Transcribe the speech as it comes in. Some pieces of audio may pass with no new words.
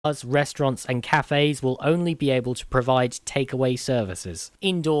Bars, restaurants and cafes will only be able to provide takeaway services.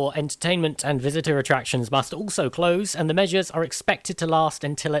 Indoor entertainment and visitor attractions must also close, and the measures are expected to last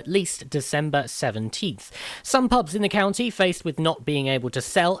until at least December 17th. Some pubs in the county, faced with not being able to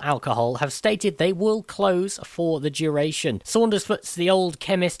sell alcohol, have stated they will close for the duration. Saundersfoot's The Old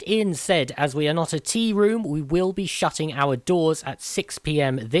Chemist Inn said, "As we are not a tea room, we will be shutting our doors at 6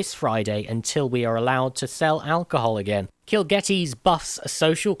 p.m. this Friday until we are allowed to sell alcohol again." Kilgetty's Buffs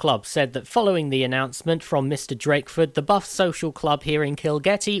Social Club said that following the announcement from Mr. Drakeford, the Buffs Social Club here in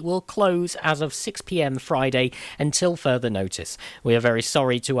Kilgetty will close as of 6 p.m. Friday until further notice. "We are very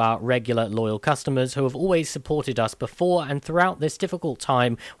sorry to our regular loyal customers who have always supported us before and throughout this difficult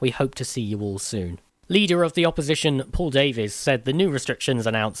time. We hope to see you all soon." Leader of the opposition, Paul Davies, said the new restrictions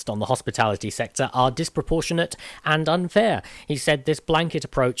announced on the hospitality sector are disproportionate and unfair. He said this blanket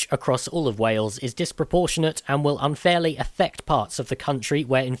approach across all of Wales is disproportionate and will unfairly affect parts of the country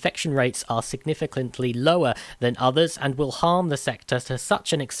where infection rates are significantly lower than others and will harm the sector to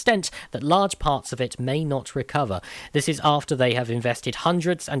such an extent that large parts of it may not recover. This is after they have invested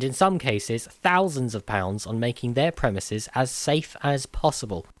hundreds and in some cases thousands of pounds on making their premises as safe as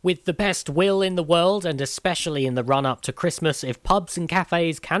possible. With the best will in the world, and especially in the run-up to Christmas, if pubs and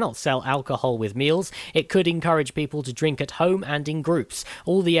cafes cannot sell alcohol with meals, it could encourage people to drink at home and in groups.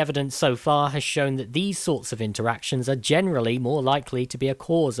 All the evidence so far has shown that these sorts of interactions are generally more likely to be a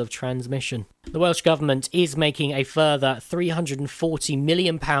cause of transmission. The Welsh Government is making a further £340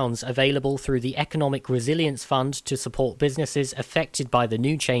 million available through the Economic Resilience Fund to support businesses affected by the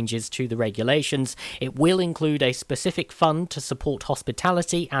new changes to the regulations. It will include a specific fund to support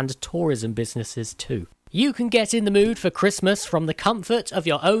hospitality and tourism businesses too. You can get in the mood for Christmas from the comfort of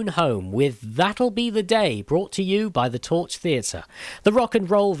your own home with That'll Be the Day, brought to you by the Torch Theatre. The rock and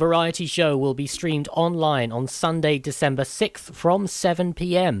roll variety show will be streamed online on Sunday, December 6th from 7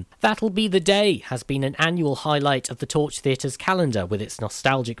 p.m. That'll Be the Day has been an annual highlight of the Torch Theatre's calendar with its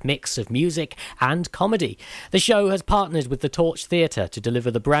nostalgic mix of music and comedy. The show has partnered with the Torch Theatre to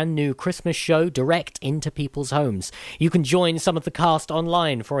deliver the brand new Christmas show direct into people's homes. You can join some of the cast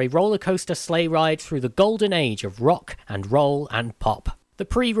online for a roller coaster sleigh ride through the golden age of rock and roll and pop. The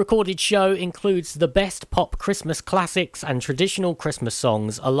pre-recorded show includes the best pop Christmas classics and traditional Christmas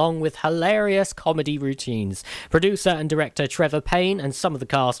songs, along with hilarious comedy routines. Producer and director Trevor Payne and some of the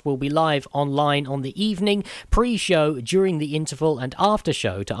cast will be live online on the evening, pre-show, during the interval and after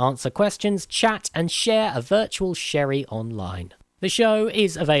show to answer questions, chat and share a virtual sherry online. The show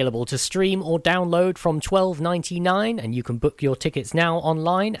is available to stream or download from $12.99, and you can book your tickets now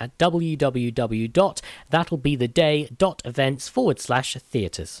online at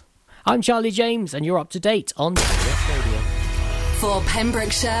www.that'llbetheday.events/theatres. I'm Charlie James, and you're up to date on Pure West Radio. For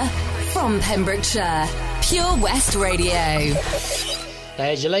Pembrokeshire, from Pembrokeshire, Pure West Radio.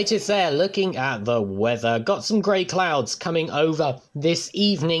 There's your latest there, looking at the weather. Got some grey clouds coming over this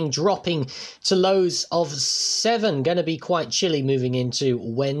evening, dropping to lows of 7. Going to be quite chilly moving into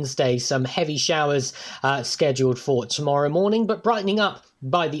Wednesday. Some heavy showers scheduled for tomorrow morning, but brightening up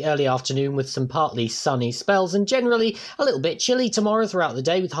by the early afternoon with some partly sunny spells, and generally a little bit chilly tomorrow throughout the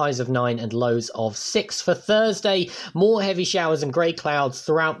day with highs of 9 and lows of 6. For Thursday, more heavy showers and grey clouds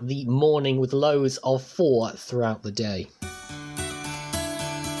throughout the morning with lows of 4 throughout the day.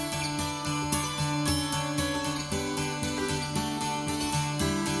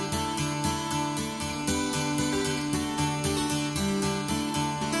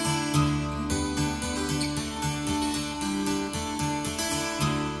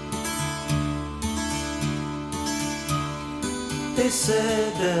 They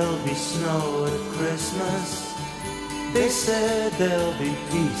said there'll be snow at Christmas. They said there'll be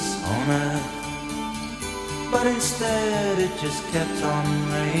peace on earth. But instead it just kept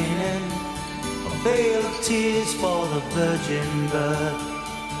on raining, a veil of tears for the virgin birth.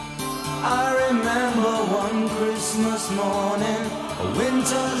 I remember one Christmas morning, a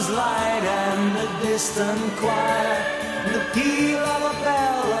winter's light and a distant choir, and the peal of a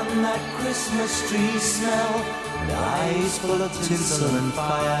bell and that Christmas tree smell, and eyes full of tinsel and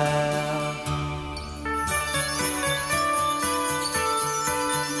fire.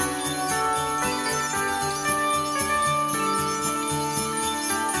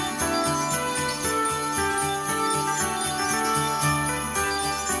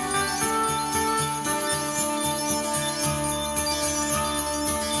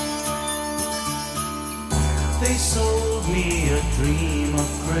 They sold me a dream of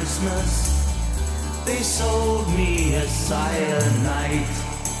Christmas. They sold me a silent night.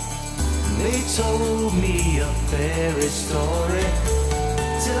 They told me a fairy story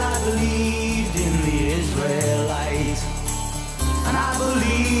till I believed in the Israelite. and I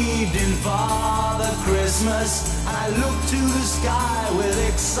believed in Father Christmas, and I looked to the sky with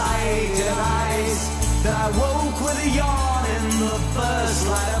excited eyes. Then I woke with a yawn in the first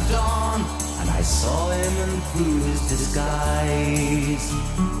light of dawn, and I saw him and through his disguise.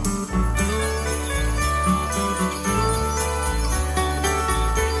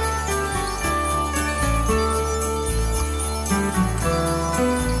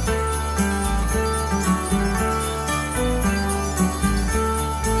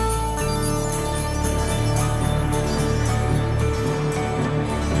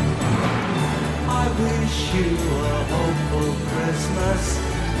 I wish you a hopeful Christmas.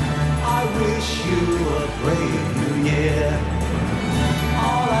 I wish you a brave new year.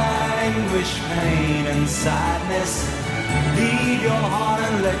 All anguish, pain and sadness, leave your heart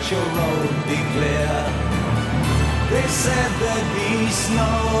and let your road be clear. They said there'd be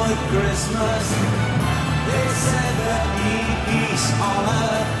snow at Christmas. They said there'd be peace on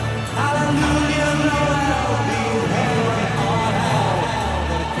earth. Hallelujah, Noel, be heaven on hell.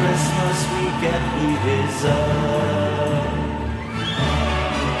 The Christmas we get we deserve.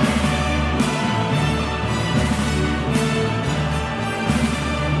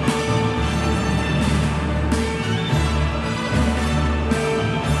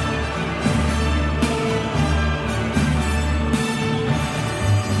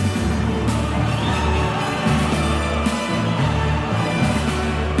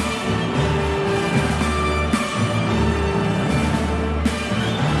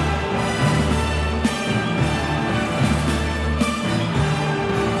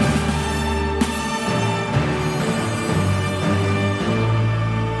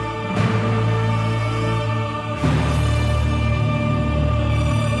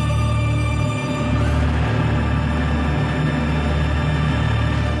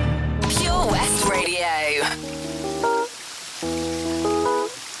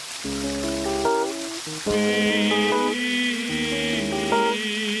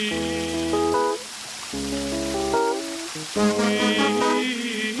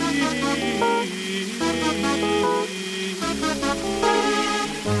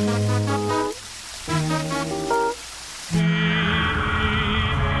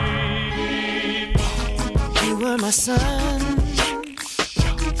 You were my sun,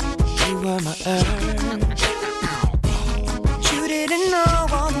 you were my earth. You didn't know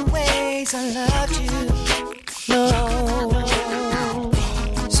all the ways I loved you, no.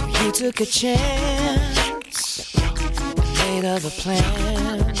 So you took a chance, made other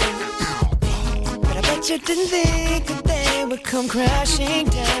plans. But I bet you didn't think that they would come crashing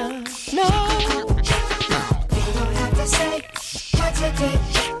down, no. You don't have to say what you did,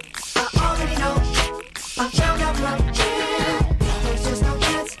 I already know. I found out right there. There's just no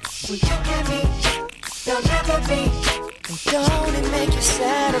chance when you and me, there'll never be. And don't it make you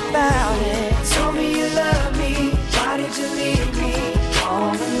sad about it? Told me you love me, why did you leave me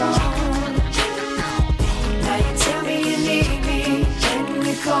all alone? Now you tell me you need me when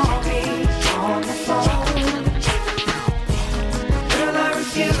you call me on the phone. Girl, I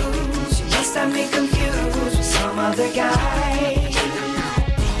refuse, you must have me confused with some other guy.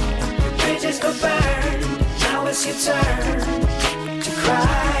 Bridges go burn, now it's your turn to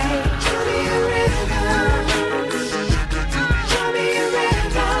cry. Tell me a river, tell me a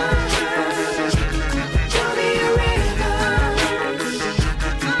river, tell me a river,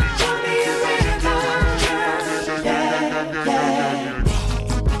 tell me a river, yeah, yeah.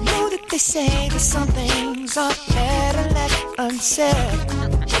 I know that they say that some things are better left unsaid,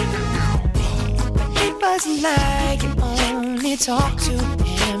 but it wasn't like you only talk to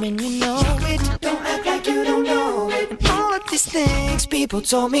him and you know it. Don't act like you don't know it. And all of these things people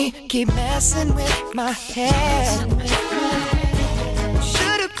told me keep messing with my head.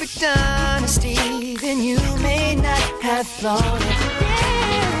 Should've picked honesty, then you may not have thought it.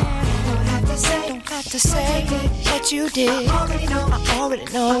 Don't have to say what you did. I already know. I found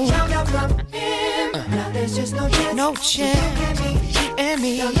out from him. Now there's just no chance. No chance. You and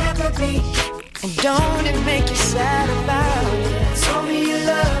me. There'll never be. And don't it make you sad about it? Told me you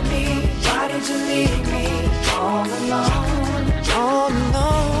love me, why did you leave me all alone? All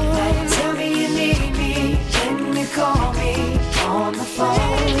alone. Now you tell me you need me when you call me on the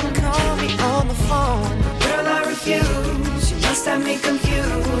phone. Call me on the phone. Girl, I refuse, you must have me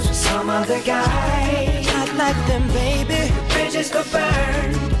confused with some other guy. Not like them, baby. The bridges go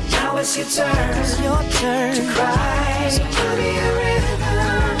burn, now it's your turn. It's your turn to cry. So tell me a river.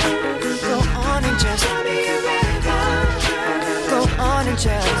 Go on and just tell me a river. Go on and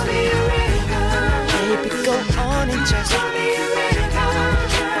just tell me a river. Baby, go on and just tell me a river.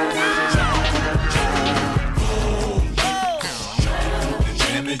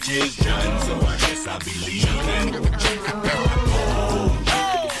 damage is done, so I guess I'll be leaving. The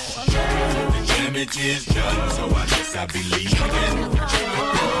damage is done, so I guess I'll be leaving.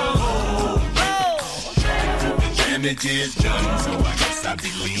 The damage is done, so I guess I'll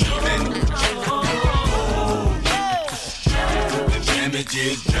be leaving. The damage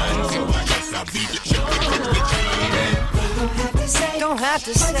is done, so I guess I'll be leaving. Don't have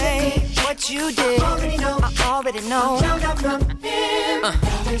to say what you did. I already know.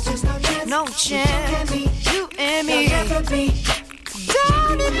 No chance, you and me. Don't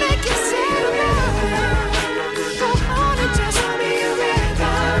it make you sad? Go on and just be a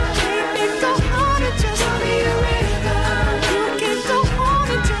river. Go on and just be a river. You can go on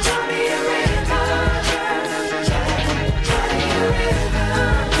and just be a river.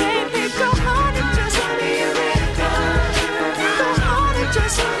 Baby, go on and just be a river. Go on and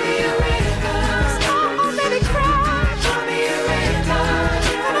just be a river. Oh, let it cry, be a river.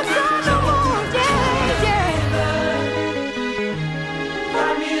 And I cry no more, yeah, yeah.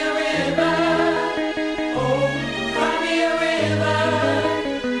 Cry me a river. Oh, cry me a river.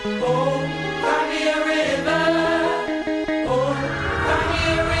 Oh, cry me a river. Oh, cry me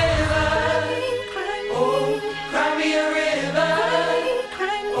a river. Oh, cry me a river.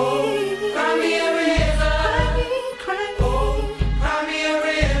 Oh, cry me a river. Oh, cry me a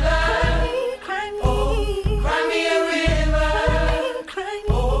river. Oh, cry me a river.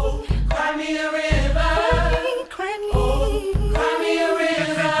 Oh, cry me a river. Oh, cry me a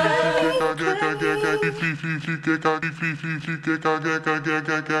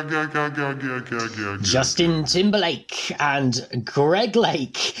Justin Timberlake and Greg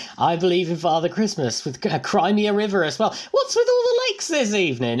Lake, I Believe in Father Christmas, with Cry Me a River as well. What's with all the lakes this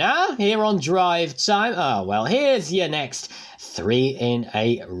evening, huh? Here on Drive Time. Oh, well, here's your next 3 in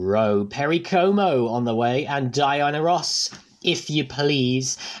a row. Perry Como on the way, and Diana Ross, If You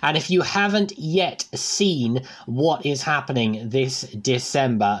Please. And if you haven't yet seen what is happening this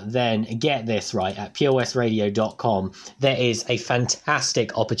December, then get this right. At purewestradio.com, there is a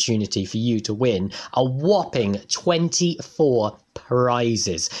fantastic opportunity for you to win a whopping 24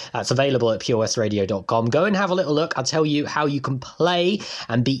 prizes. That's available at purewestradio.com. Go and have a little look. I'll tell you how you can play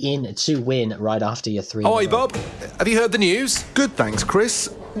and be in to win right after your 3. Oi, Bob. Have you heard the news? Good, thanks, Chris.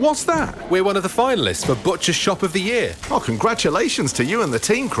 What's that? We're one of the finalists for Butcher's Shop of the Year. Oh, congratulations to you and the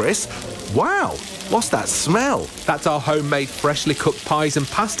team, Chris. Wow, what's that smell? That's our homemade freshly cooked pies and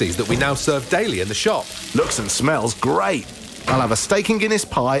pasties that we now serve daily in the shop. Looks and smells great. I'll have a steak and Guinness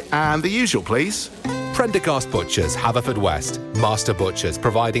pie and the usual, please. Prendergast Butchers, Haverfordwest. Master Butchers,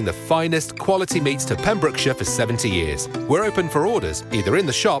 providing the finest quality meats to Pembrokeshire for 70 years. We're open for orders, either in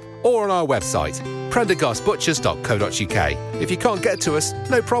the shop or on our website, prendergastbutchers.co.uk. If you can't get to us,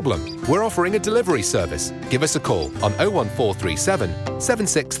 no problem. We're offering a delivery service. Give us a call on 01437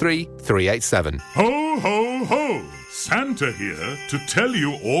 763 387. Ho, ho, ho! Santa here to tell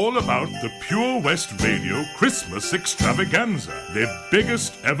you all about the Pure West Radio Christmas Extravaganza, their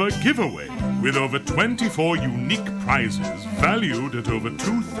biggest ever giveaway, with over 24 unique prizes valued at over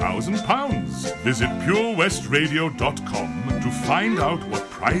 £2,000. Visit purewestradio.com to find out what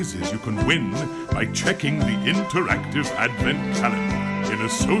prizes you can win by checking the interactive Advent calendar in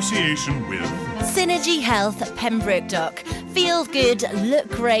association with Synergy Health Pembroke Dock. Feel good, look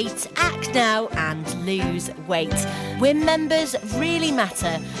great, act now and lose weight. When members really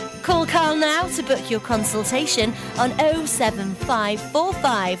matter. Call Carl now to book your consultation on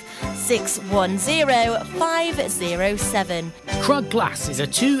 07545 610 507. Krug Glass is a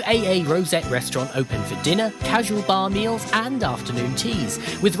 2AA Rosette restaurant open for dinner, casual bar meals and afternoon teas,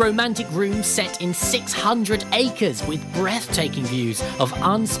 with romantic rooms set in 600 acres with breathtaking views of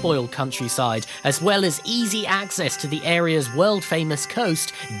unspoiled countryside, as well as easy access to the area's world-famous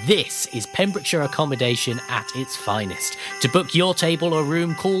coast. This is Pembrokeshire accommodation at its finest. To book your table or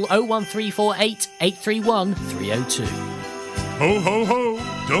room, call 01348 831 302. Ho, ho, ho!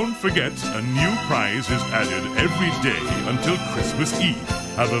 Don't forget, a new prize is added every day until Christmas Eve.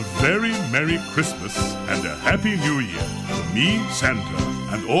 Have a very Merry Christmas and a Happy New Year from me, Santa,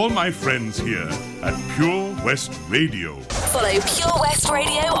 and all my friends here at Pure West Radio. Follow Pure West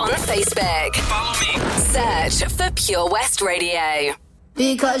Radio on Facebook. Follow me. Search for Pure West Radio.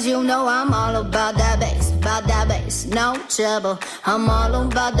 Because you know I'm all about that bass, no trouble. I'm all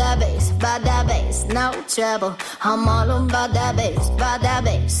about that bass, no trouble. I'm all about that bass,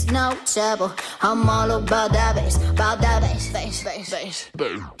 no trouble. I'm all about that bass, bass.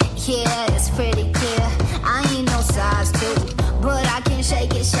 Yeah, it's pretty clear. I ain't no size 2, but I can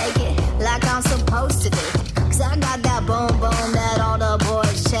shake it like I'm supposed to do. 'Cause I got that boom boom that all the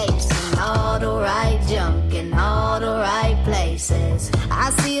boys chase, and all the right junk in all the right places. I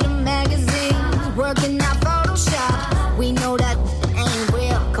see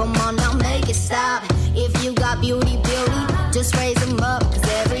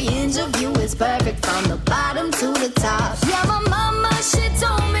from the bottom to the top. Yeah, my mama, she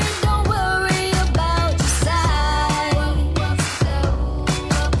told me don't worry about your size.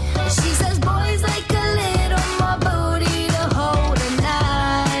 She says boys like a little more booty to hold at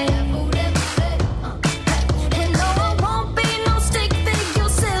night. And no, I won't be no stick figure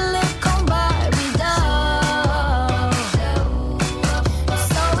silicone Barbie doll.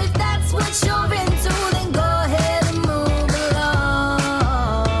 So if that's what you're into, then go ahead and move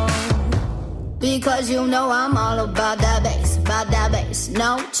along. Because you know I'm all about that bass,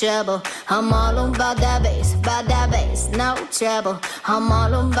 no trouble. I'm all about that bass, no trouble. I'm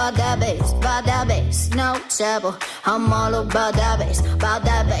all about that bass, no trouble. I'm all about that bass.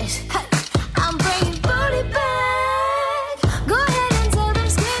 Hey, I'm bringing booty back. Go ahead and tell them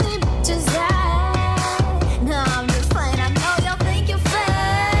skinny bitches that. No, I'm just playing. I know y'all think you're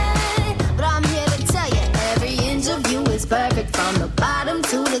fake, but I'm here to tell you every inch of you is perfect from the bottom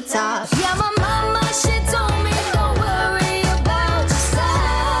to the top. Yeah, my mama, she told me don't worry about your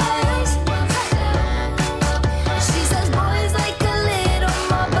size. She says boys like a little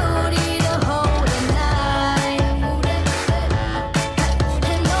more booty to hold at night.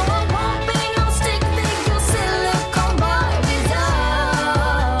 And no, I won't be no stick figure silicone Barbie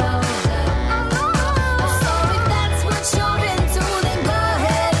doll. So if that's what you're into, then go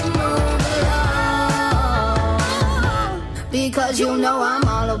ahead and move along. Because you know I'm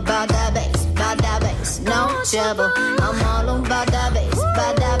all about that bass, no trouble. I'm all about that bass,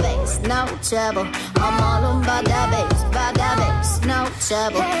 no trouble. I'm all about that bass, no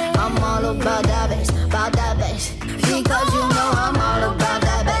trouble. I'm all about that bass, because you know I'm all about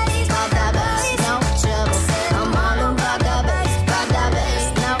that bass, no trouble. I'm all about that bass,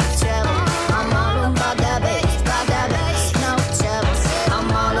 no trouble. I'm all about that bass, no trouble.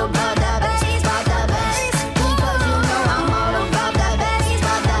 I'm all about that bass, because you know I'm all about that bass,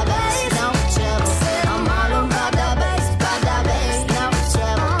 no trouble. I'm all about that bass, no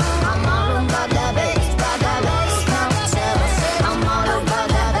trouble. I'm all about that bass, no trouble. I'm all about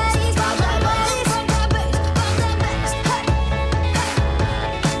that bass,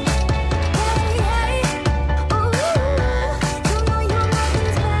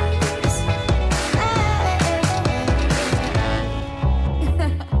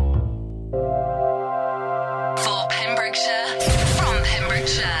 For Pembrokeshire, from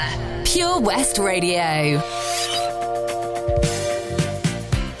Pembrokeshire, Pure West Radio.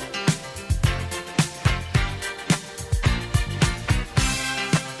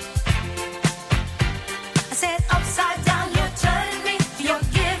 I said upside down, you're turning me. You're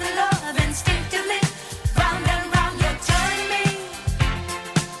giving love instinctively. Round and round, you're turning me.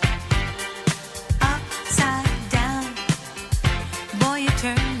 Upside down, boy, you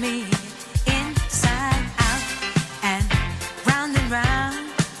turn me inside out and round and round.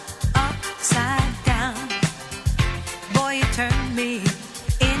 Upside down, boy, you turn me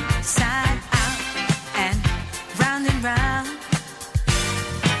inside out and round.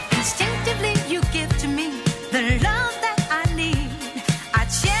 Instinctively, you give to me the love that I need. I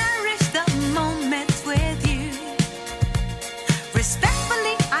cherish the moments with you.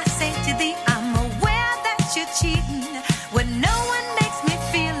 Respectfully, I say to thee, I'm aware that you're cheating when no one makes me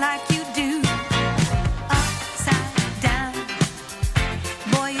feel like you do. Upside down,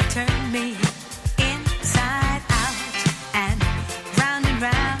 boy, you turn me inside out and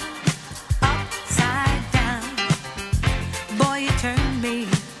round. Upside down, boy, you turn me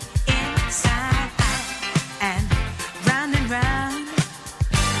inside out and round.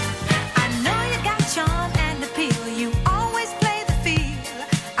 I know you got charm and appeal. You always play the field.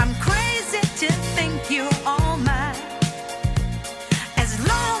 I'm crazy to think you're all mine. As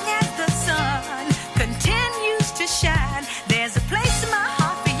long as the sun continues to shine, there's a place in my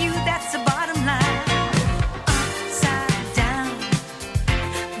heart for you. That's the bottom line. Upside down,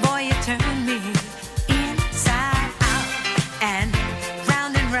 boy, you turn me inside out and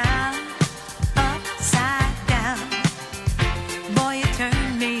round. Upside down, boy, you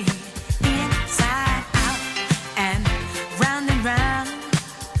turn me inside out and round.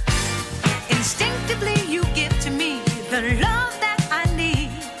 Instinctively, you give to me the love that I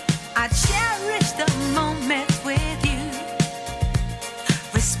need. I cherish the moments with you.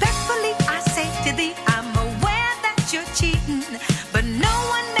 Respectfully, I say to thee, I'm aware that you're cheating, but no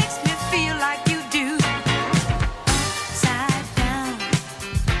one makes me feel like you do. Upside down,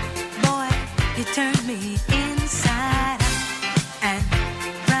 boy, you turn me inside out and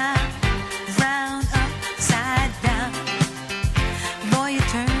round. Upside down, boy, you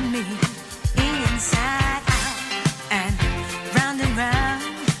turn me inside out and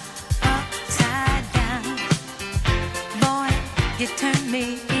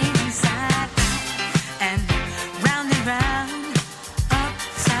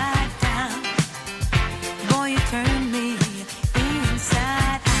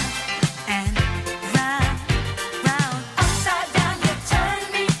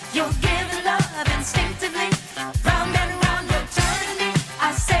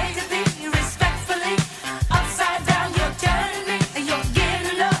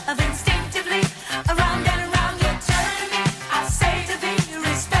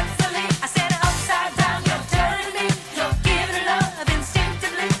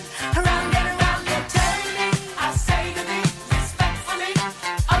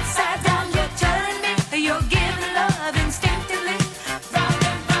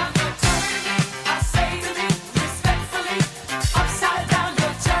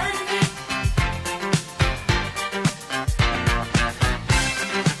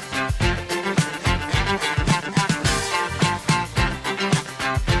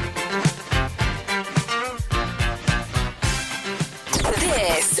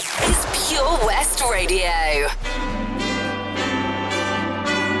This is Pure West Radio.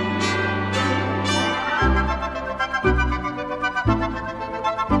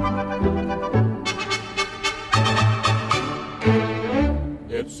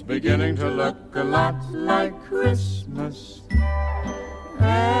 It's beginning to look a lot like Christmas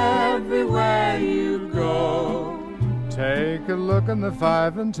everywhere you go. Take a look in the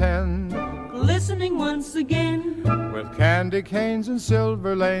 5 and 10, glistening once again, with candy canes and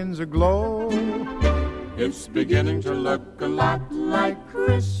silver lanes aglow. It's beginning to look a lot like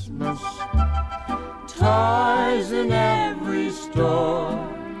Christmas, toys in every store.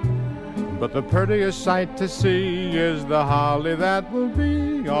 But the prettiest sight to see is the holly that will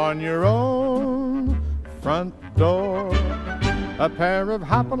be on your own front door. A pair of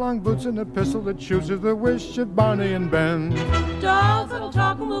hop-along boots and a pistol that chooses the wish of Barney and Ben. dolls that'll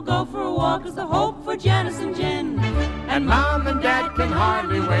talk and we'll go for a walk is the hope for Janice and Jen. And Mom and Dad can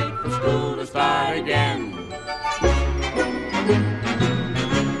hardly wait for school to start again.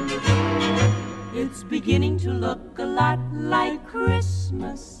 It's beginning to look a lot like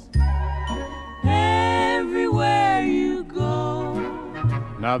Christmas everywhere you go.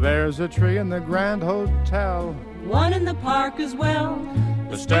 Now there's a tree in the Grand Hotel, one in the park as well,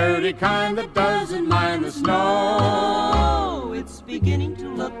 the sturdy kind that doesn't mind the snow. It's beginning to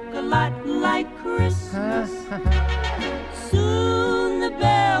look a lot like Christmas. Soon the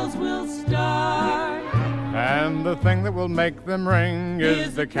bells will start, and the thing that will make them ring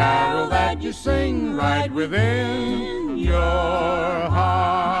is the carol that you sing right within your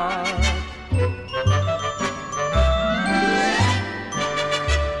heart.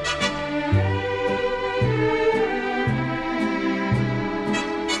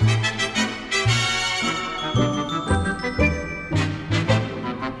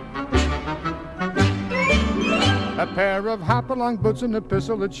 A pair of hop-along boots and a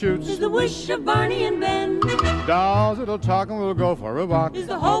pistol that shoots is the wish of Barney and Ben. Dolls that'll talk and we'll go for a walk is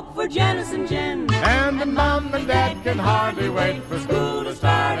the hope for Janice and Jen. And the Mom and Dad can hardly wait for school to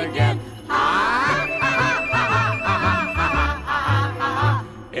start again.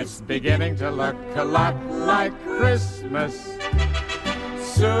 It's beginning to look a lot like Christmas.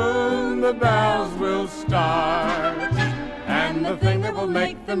 Soon the bells will start, and the thing that will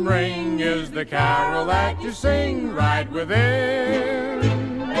make them ring is the carol that you sing right within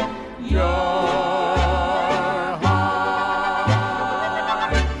your heart.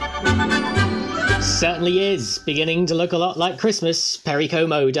 Certainly is beginning to look a lot like Christmas. Perry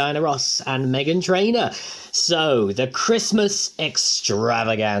Como, Diana Ross and Meghan Trainor. So, the Christmas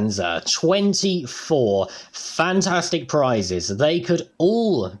extravaganza, 24 fantastic prizes. They could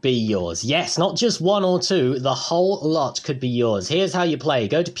all be yours. Yes, not just one or two, the whole lot could be yours. Here's how you play.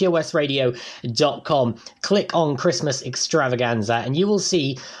 Go to purewestradio.com, click on Christmas extravaganza, and you will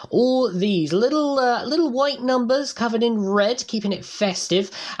see all these little white numbers covered in red, keeping it festive.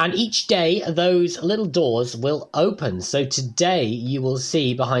 And each day, those little doors will open. So today, you will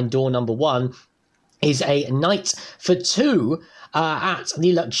see behind door number 1 is a night for 2 at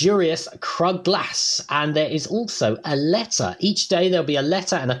the luxurious Krug Glass. And there is also a letter. Each day there'll be a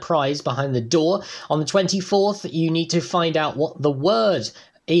letter and a prize behind the door. On the 24th, you need to find out what the word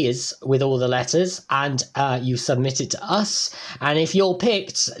is with all the letters, and you submit it to us. And if you're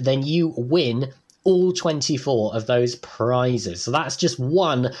picked, then you win all 24 of those prizes. So that's just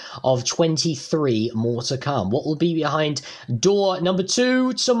one of 23 more to come. What will be behind door number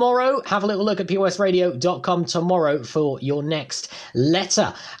 2 tomorrow? Have a little look at purewestradio.com tomorrow for your next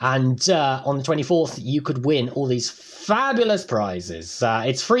letter. And on the 24th, you could win all these fabulous prizes.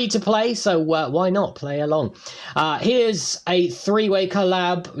 It's free to play, so why not play along? Here's a 3-way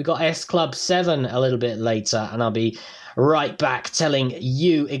collab. We got S Club 7 a little bit later, and I'll be right back telling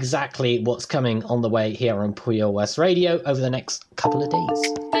you exactly what's coming on the way here on Pure West Radio over the next couple of days.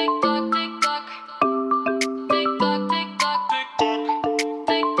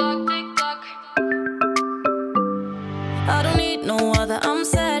 I don't need no other, I'm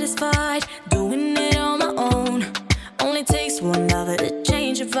satisfied doing it on my own. Only takes one lover to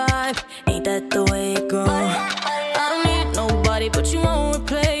change your vibe. Ain't that the way it goes? I don't need nobody but you won't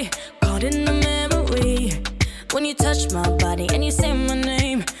replay. Caught in the memory when you touch my body and you say my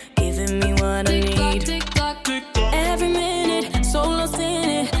name, giving me what I need. Every minute, so lost in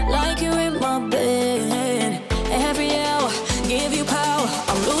it, like you're in my bed. Every hour, give you power,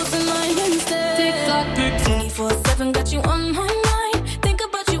 I'm losing my instead. 24/7, got you on my mind. Think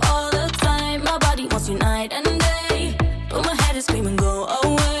about you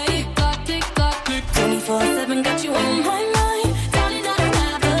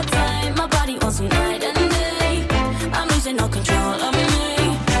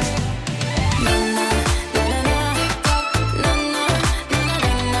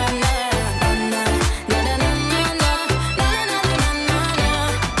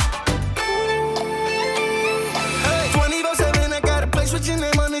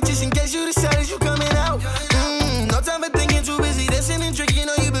it just in case you decided you coming out. No time for thinking, too busy dancing and drinking.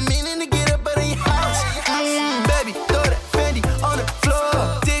 Know you been meaning to get up out of your house. Baby, throw that Fendi on the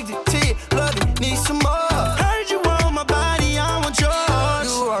floor. Addicted to you, love it, need some more. Heard you want my body, I want yours.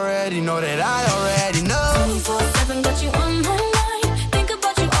 You already know that I already know. 24/7 got you on my mind. Think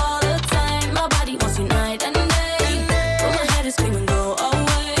about you all the time. My body wants you night and day. But my head is screaming, go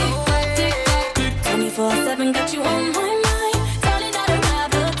away. 24/7 got you on my mind. Darling, I don't have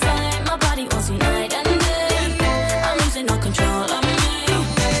the time. My body wants you night and day. I'm losing all control of me.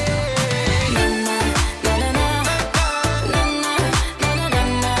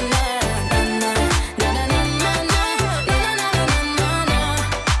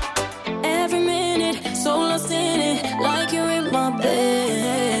 Every minute, so lost in it, like you're in my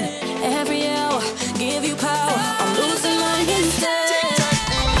bed. Every hour, give you power. I'm losing mine instead.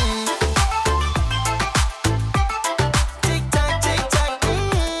 Tick tock, tick tock,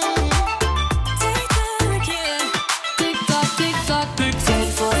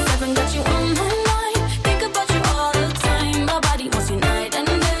 24/7 got you on my mind. Think about you all the time. My body wants you night and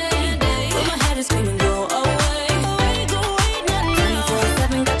day. But my head is screaming, go away.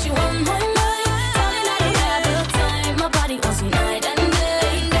 24/7 got you on my mind. Darling, I don't have the time. My body wants you night and day.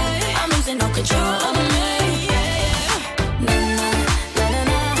 I'm losing all control of me.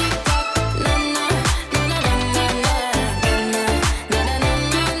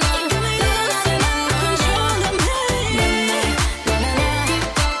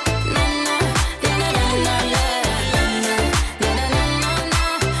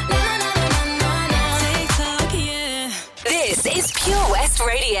 This is Pure West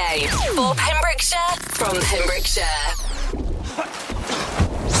Radio for Pembrokeshire from Pembrokeshire.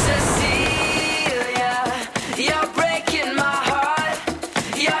 Cecilia, you're breaking my heart.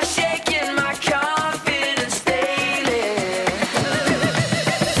 You're shaking my confidence daily.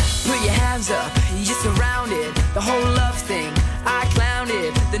 Put your hands up, you're surrounded. The whole love thing, I clowned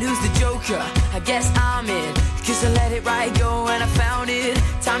it. Then who's the joker? I guess I'm it. Cause I let it right go and I found it.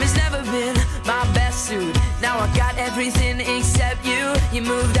 Time has never been my best suit. Now I got everything except you. You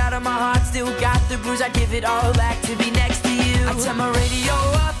moved out of my heart, still got the bruise. I give it all back to be next to you. I turn my radio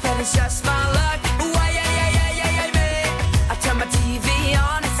up and it's just my luck. Why, me. I turn my TV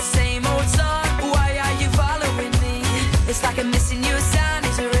on, it's the same old song. Why are you following me? It's like I'm missing you, a sign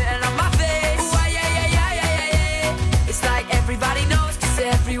is written on my face. Why, it's like everybody knows, cause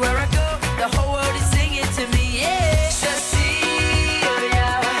everywhere I go, the whole world is singing to me, yeah. Cecilia,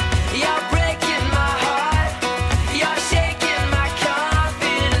 you're breaking my heart. You're shaking my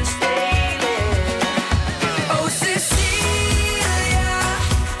confidence daily. Oh, Cecilia,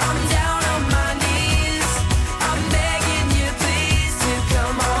 I'm down on my knees. I'm begging you please to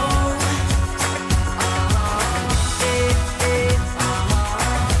come home.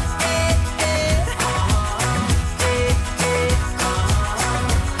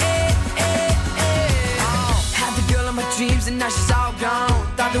 Had the girl of my dreams and now she's all gone.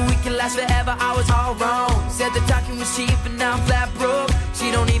 Thought that we could last forever, I was all wrong. Said the talking was cheap and now I'm flat broke.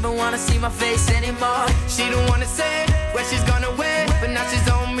 She don't even wanna see my face anymore. She don't wanna say where she's gonna wait, but now she's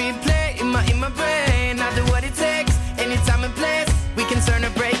on replay in my brain. I do what it takes, any time and place. We can turn a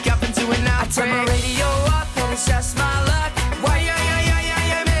break up into an I turn my outbreak. radio up and it's just my luck. Why,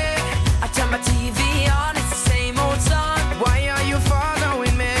 me. I turn my TV on, it's the same old song. Why are you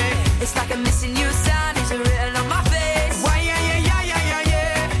following me? It's like I'm missing you, sign is written on my face. Why,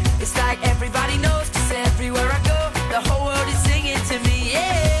 It's like everybody knows, cause everywhere I go, the whole world is singing to me,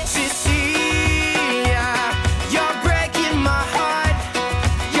 yeah. Cecilia, you're breaking my heart.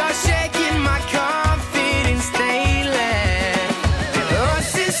 You're shaking my confidence daily. Oh,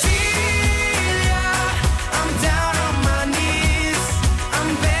 Cecilia, I'm down on my knees. I'm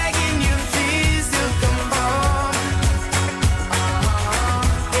begging you please to come home.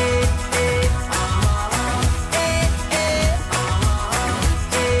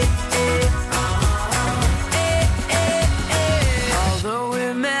 Although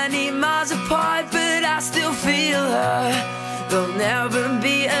we're many miles apart, but I still feel her. There'll never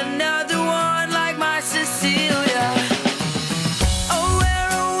be another one like my Cecilia. Oh,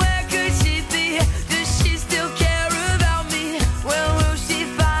 where could she be? Does she still care about me? When will she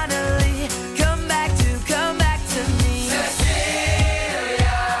finally come back to me?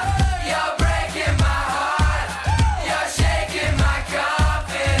 Cecilia, you're breaking my heart. You're shaking my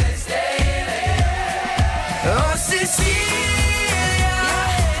confidence daily. Oh, Cecilia,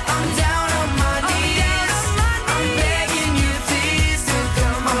 I'm down on my knees. I'm begging you please to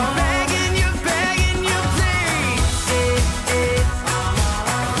come home.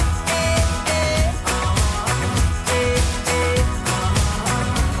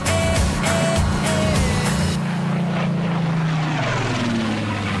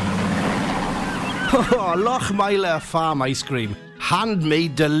 Oh, Lochmeyler Farm Ice Cream.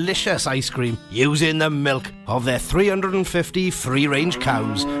 Handmade delicious ice cream using the milk of their 350 free-range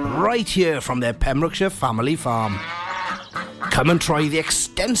cows right here from their Pembrokeshire family farm. Come and try the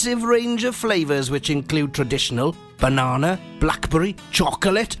extensive range of flavours which include traditional, banana, blackberry,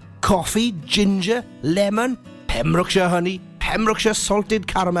 chocolate, coffee, ginger, lemon, Pembrokeshire honey, Pembrokeshire salted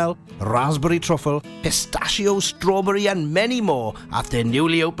caramel, raspberry truffle, pistachio, strawberry and many more at their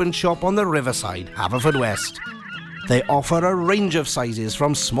newly opened shop on the Riverside, Haverfordwest. They offer a range of sizes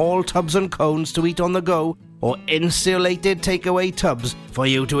from small tubs and cones to eat on the go or insulated takeaway tubs for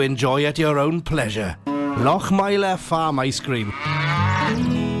you to enjoy at your own pleasure. Lochmeyler Farm Ice Cream.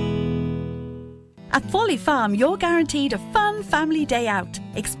 At Folly Farm, you're guaranteed a fun family day out.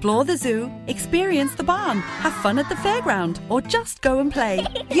 Explore the zoo, experience the barn, have fun at the fairground, or just go and play.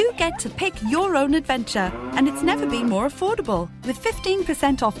 You get to pick your own adventure, and it's never been more affordable. With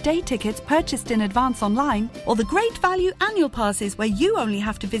 15% off day tickets purchased in advance online, or the great value annual passes where you only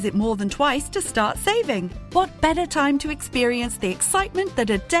have to visit more than twice to start saving. What better time to experience the excitement that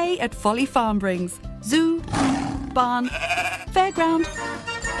a day at Folly Farm brings? Zoo, barn, fairground,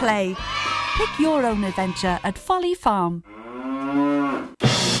 play. Pick your own adventure at Folly Farm.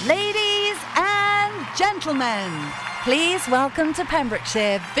 Ladies and gentlemen, please welcome to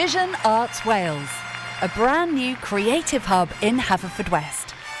Pembrokeshire Vision Arts Wales, a brand new creative hub in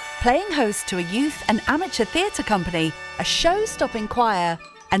Haverfordwest, playing host to a youth and amateur theatre company, a show-stopping choir,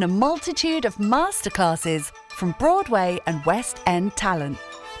 and a multitude of masterclasses from Broadway and West End talent,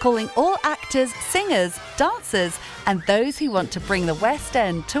 calling all actors, singers, dancers, and those who want to bring the West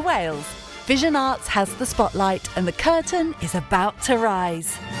End to Wales. Vision Arts has the spotlight and the curtain is about to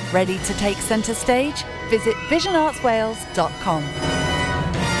rise. Ready to take centre stage? Visit visionartswales.com.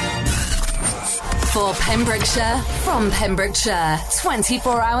 For Pembrokeshire, from Pembrokeshire,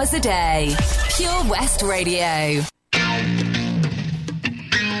 24 hours a day. Pure West Radio.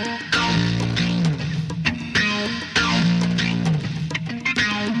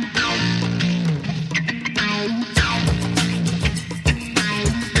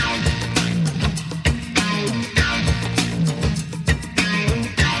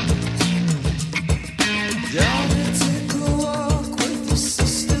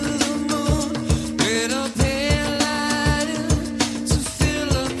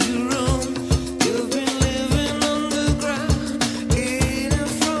 Under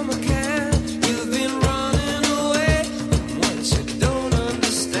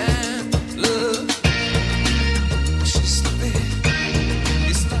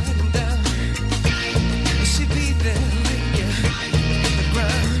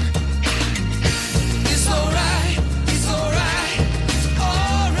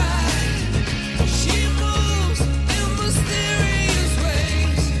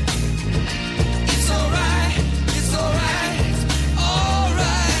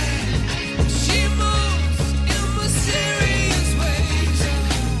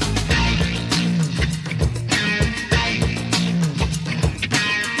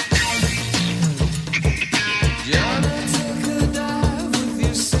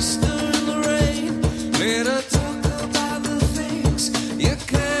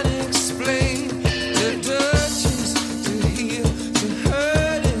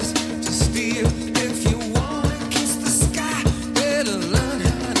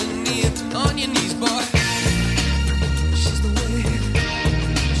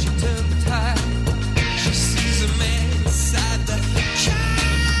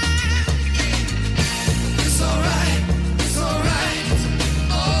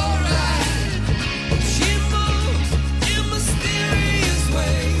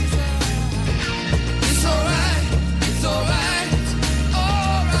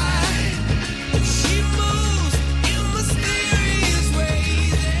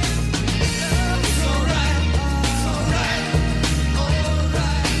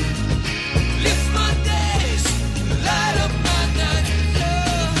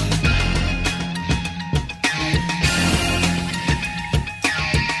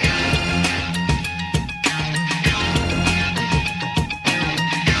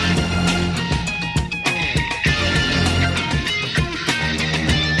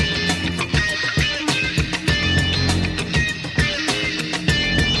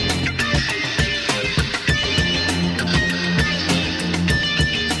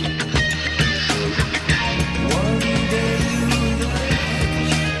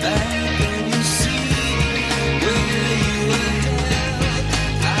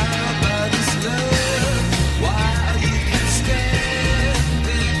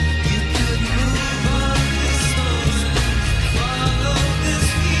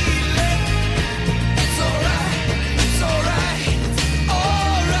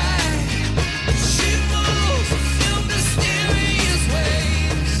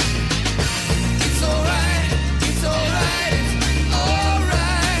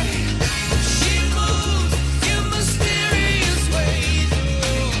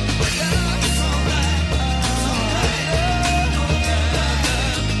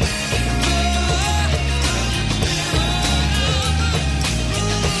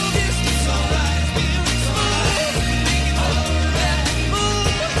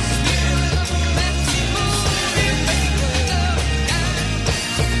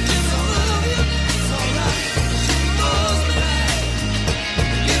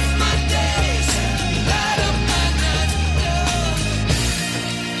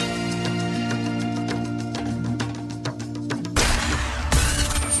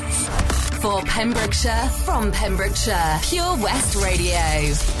For Pembrokeshire, from Pembrokeshire, Pure West Radio.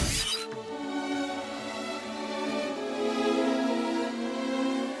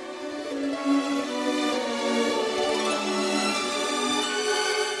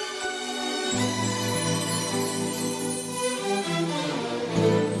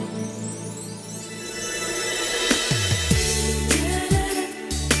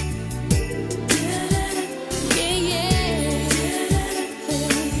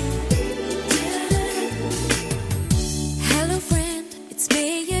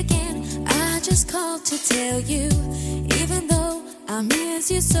 With you,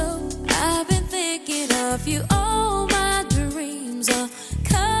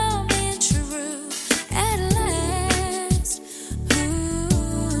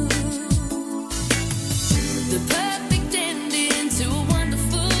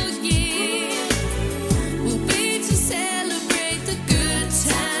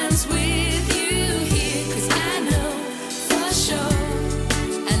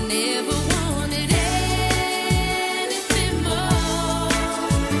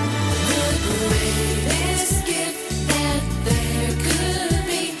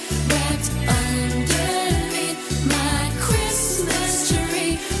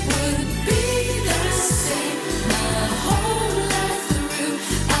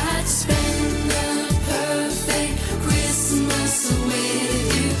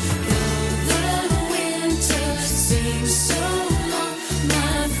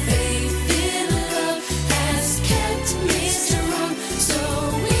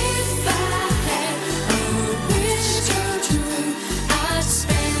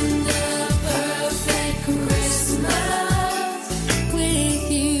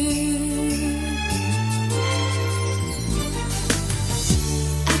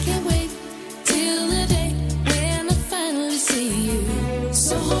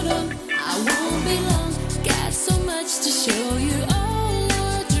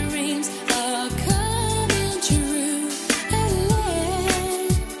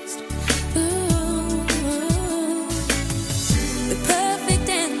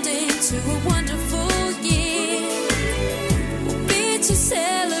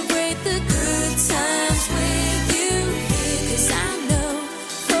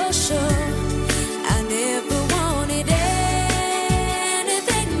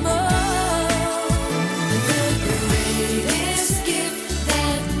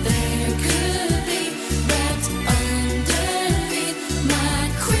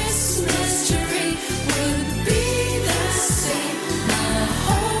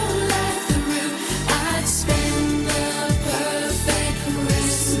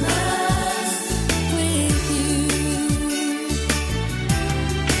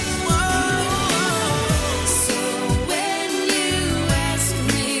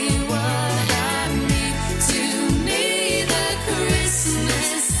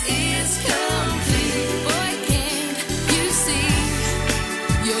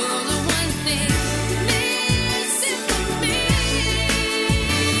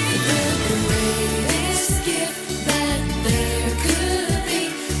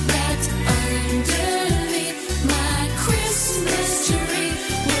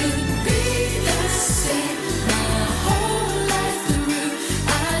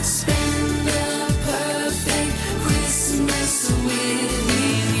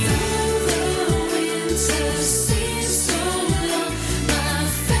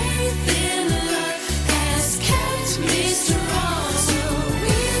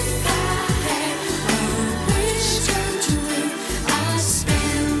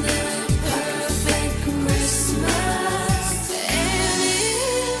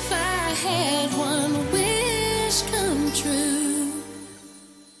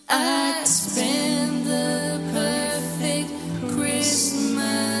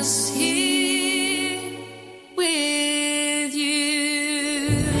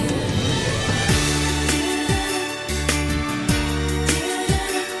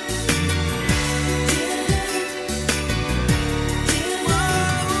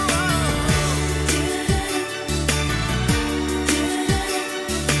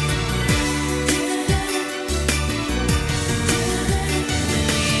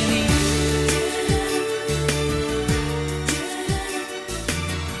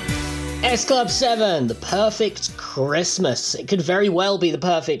 Yes, Club 7, the perfect Christmas. It could very well be the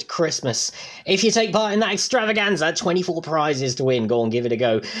perfect Christmas. If you take part in that extravaganza, 24 prizes to win. Go on, give it a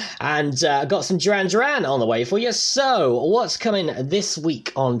go. And got some Duran Duran on the way for you. So, what's coming this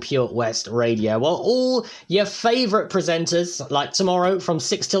week on Pure West Radio? Well, all your favourite presenters, like tomorrow from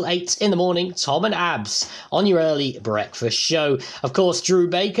 6 till 8 in the morning, Tom and Abs on your early breakfast show. Of course, Drew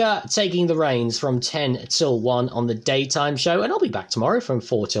Baker taking the reins from 10 till 1 on the daytime show. And I'll be back tomorrow from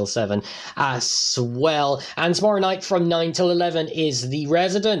 4 till 7 as well. And tomorrow night from 9 till 11 is The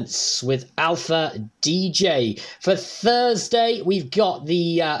Residents with Alpha DJ. For Thursday, we've got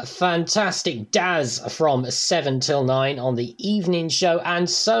the fantastic Daz from 7 till 9 on the evening show, and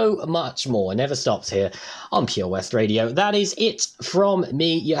so much more. Never stops here on Pure West Radio. That is it from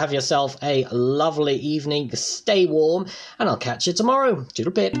me. You have yourself a lovely evening. Stay warm, and I'll catch you tomorrow.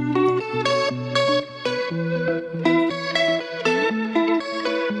 Toodle pip.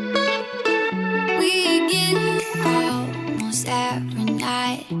 Every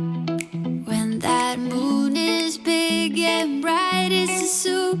night when that moon is big and bright, it's a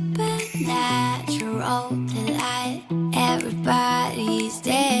supernatural delight. Everybody's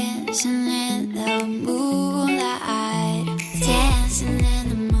dancing in the moonlight, dancing in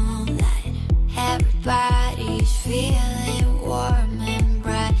the moonlight. Everybody's feeling warm and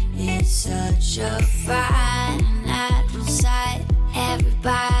bright. It's such a fine natural sight.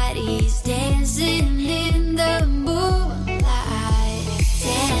 Everybody's dancing in the moonlight,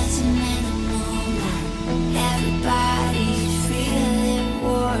 dancing in the moonlight. Everybody's feeling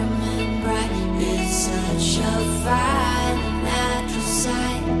warm and bright. It's such a fine natural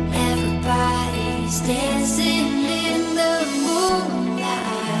sight. Everybody's dancing in the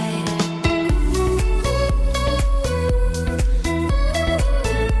moonlight.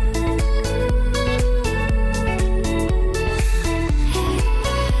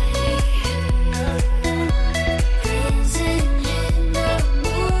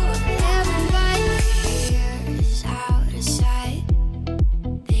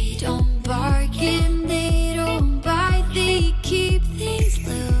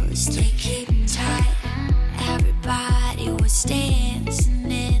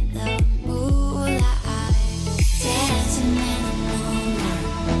 Dancing in the moonlight, dancing in the moonlight.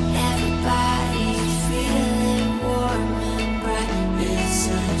 Everybody's feeling warm and bright. It's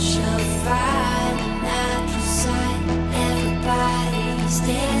such a fine natural sight. Everybody's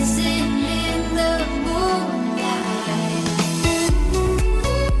dancing in the moonlight.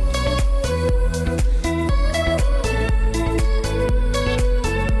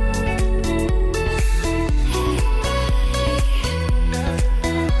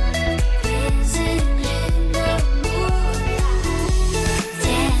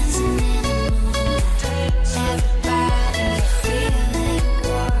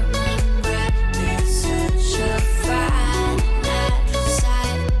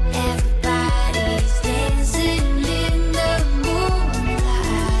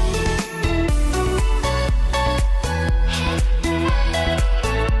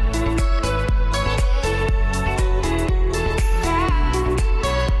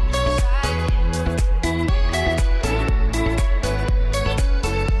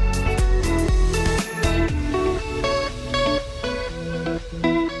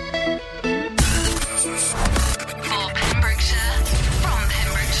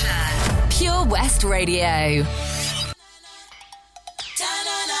 Radio.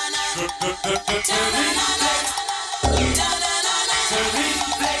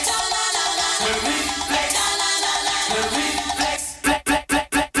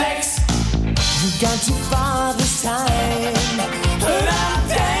 You've gone too far this time, but I'm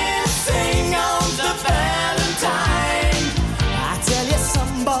dancing on the Valentine. I tell you,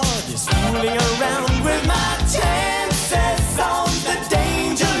 somebody's fooling around with my chances on the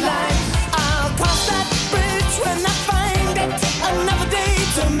danger line. I'll cross that bridge when I find it. Another day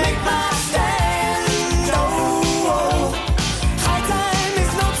to make my stand. Oh, high time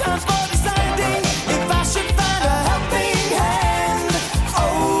is no time for deciding if I should find a helping hand.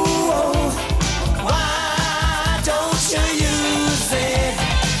 Oh, why?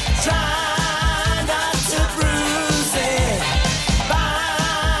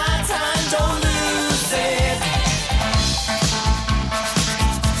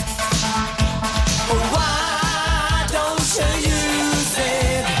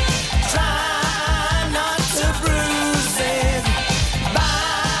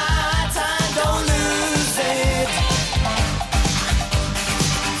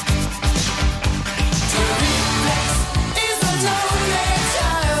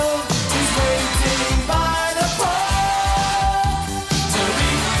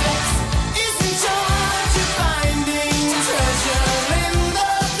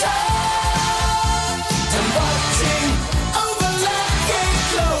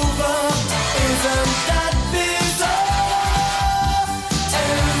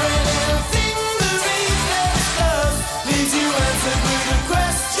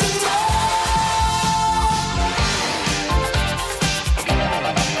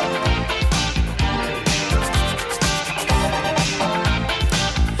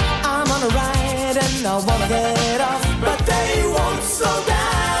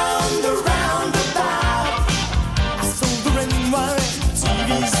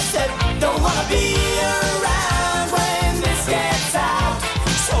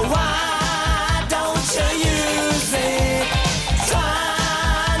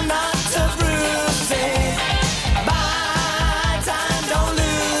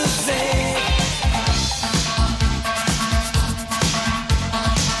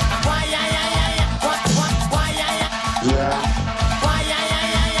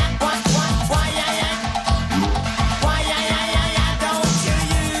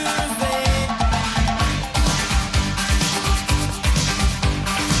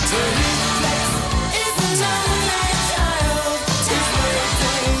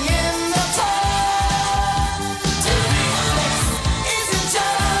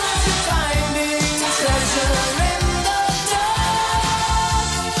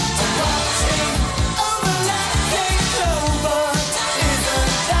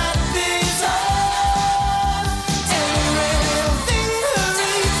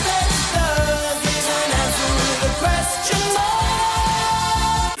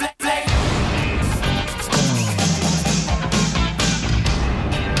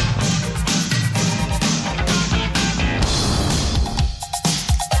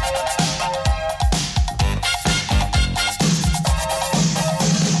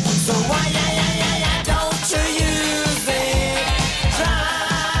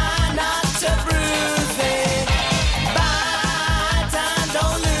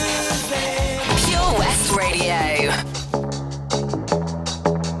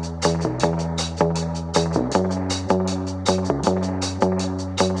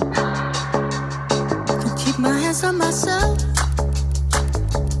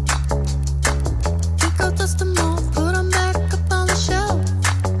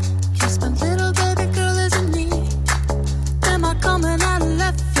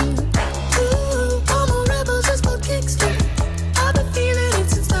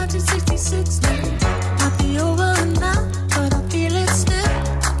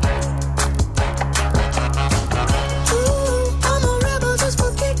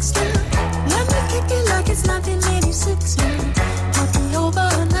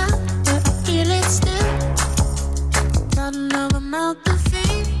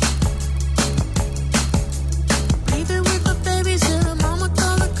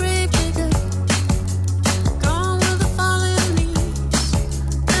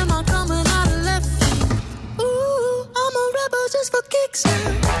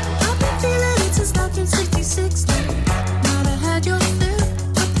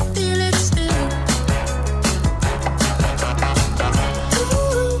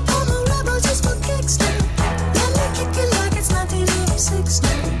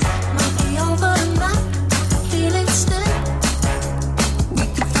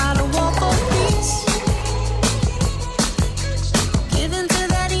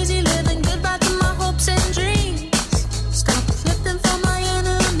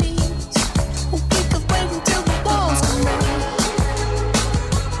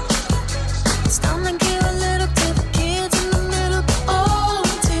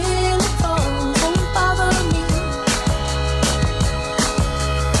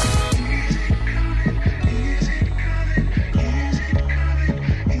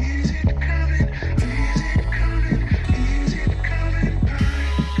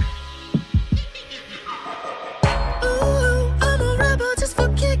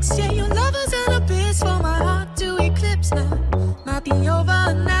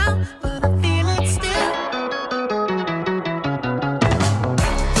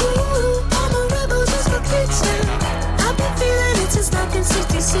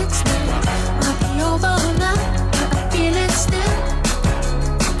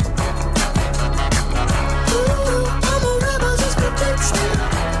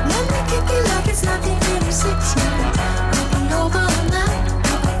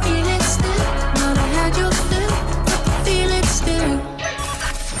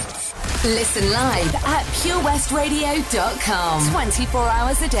 Listen live at purewestradio.com. 24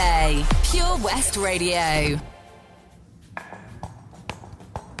 hours a day. Pure West Radio.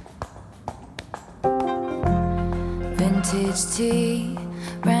 Vintage tea,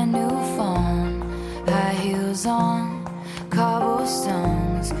 brand new phone, high heels on,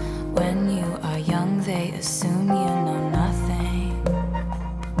 cobblestones. When you are young, they assume you know nothing.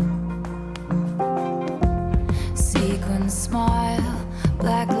 Sequin smile,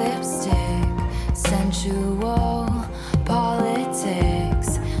 black lipstick, sensual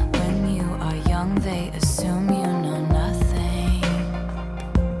politics. When you are young, they assume you know nothing.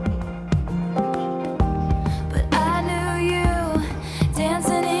 But I knew you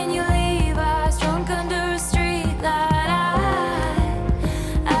dancing in your Levi's, drunk under a street light.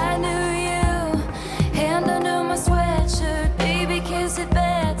 I knew you, hand under my sweatshirt, baby kiss it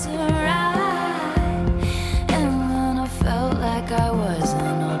better. And when I felt like I was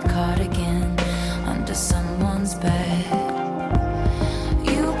an old cardigan under someone's bed,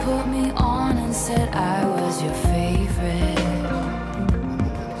 you put me on and said I was your favorite.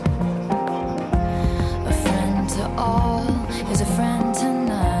 A friend to all is a friend to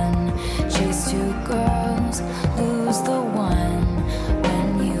none. Chase two girls, lose the one. When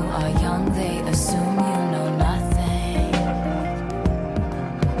you are young, they assume you know nothing.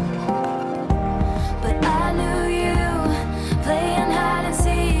 But I knew you, playing hide and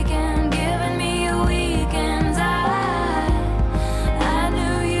seek and giving me your weekends. I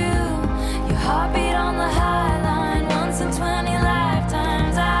knew you, your heartbeat on the high line, once in 20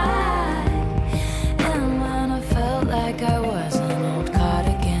 lifetimes. And when I felt like I was an old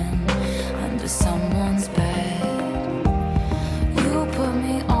cardigan under someone's bed, you put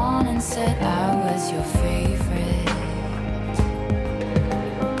me on and said I was your favorite.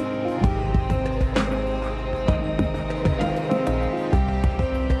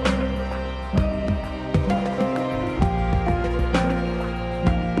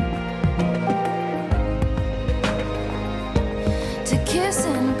 To kiss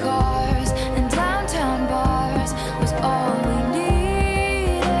in cars and downtown bars was all we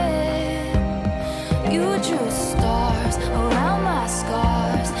needed. You drew stars around my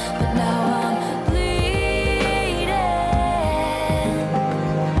scars, but now I'm bleeding.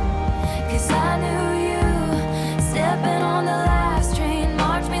 'Cause I knew you, stepping on the last train,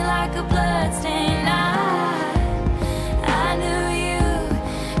 marked me like a bloodstain. I knew you,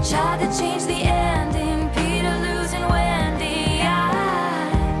 tried to change the ending, Peter losing Wendy.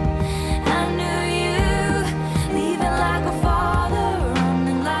 I knew you, leaving like a father,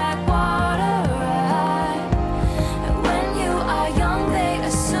 running like water. And when you are young, they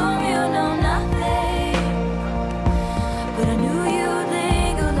assume you know nothing. But I knew you'd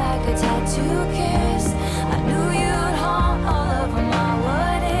linger like a tattoo kiss. I knew you'd haunt all over my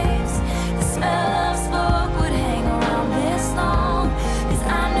what is. The smell of smoke would hang around this long. 'Cause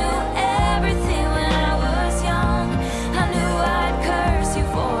I knew everything when I was young. I knew I'd curse you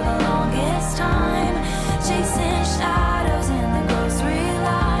for the longest time, chasing shadows in the grocery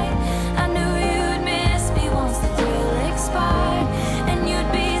line. I knew you'd miss me once the thrill expired, and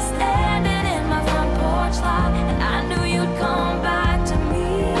you'd be standing in my front porch lot. And I knew you'd come back to me.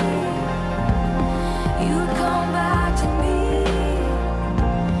 You'd come back to me.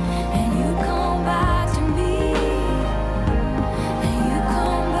 And you'd come back to me. And you'd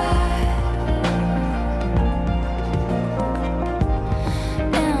come back.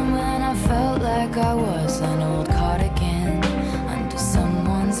 And when I felt like I was an old cardigan under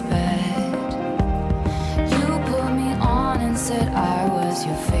someone's bed, you put me on and said I was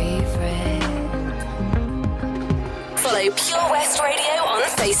your favorite. Follow Pure West Radio on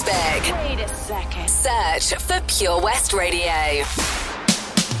Facebook. Wait a second. Search for Pure West Radio.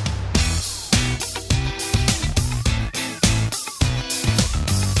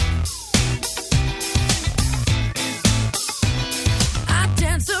 I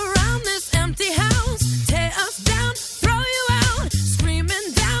dance around this empty house, tear us down, throw you out, screaming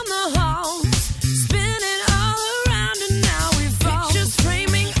down the halls, spinning all around, and now we fall. Pictures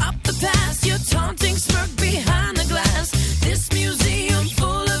framing up the past, your taunting smirk behind the glass. This museum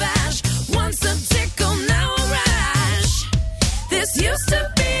full of ash, once a tickle, now a rash. This used to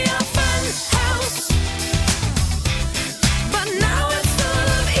be a fun house, but now it's full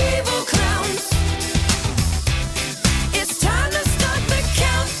of evil clowns. It's time to start the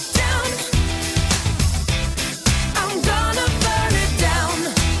countdown. I'm gonna burn it down,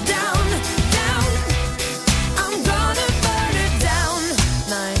 down, down. I'm gonna burn it down.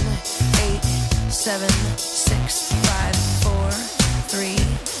 9, 8, 7, 6, 5, 4, 3,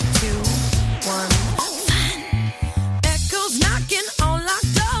 2, 1. Echoes knocking on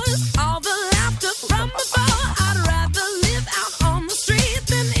locked doors. All the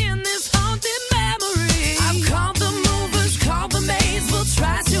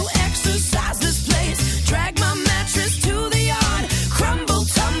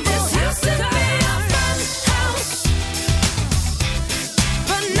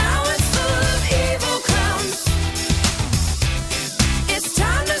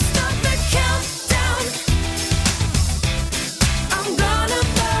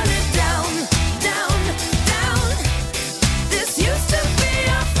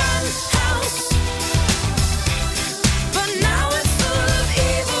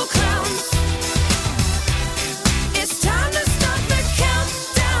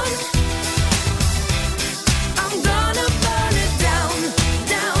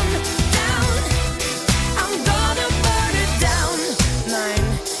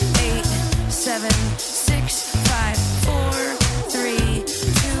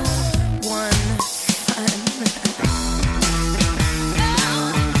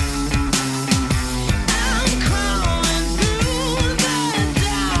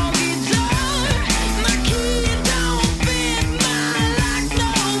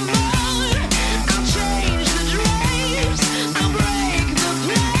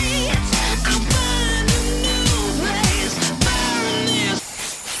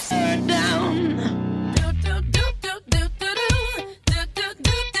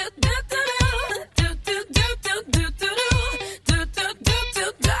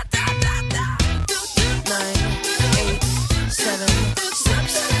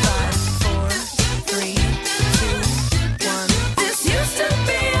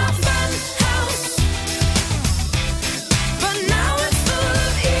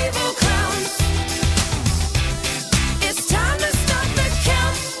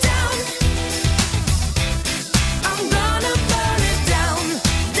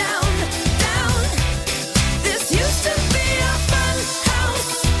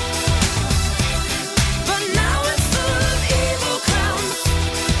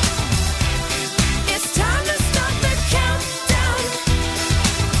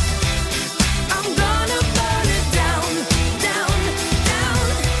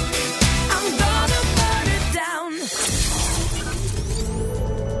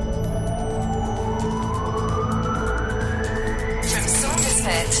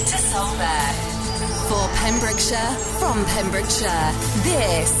Pembrokeshire, from Pembrokeshire.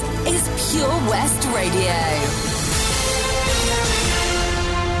 This is Pure West Radio.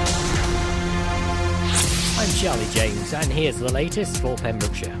 I'm Charlie James, and here's the latest for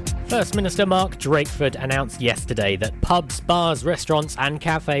Pembrokeshire. First Minister Mark Drakeford announced yesterday that pubs, bars, restaurants and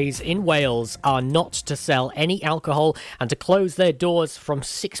cafes in Wales are not to sell any alcohol and to close their doors from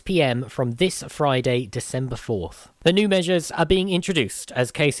 6 p.m. from this Friday, December 4th. The new measures are being introduced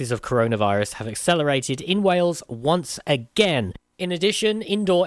as cases of coronavirus have accelerated in Wales once again. In addition, indoor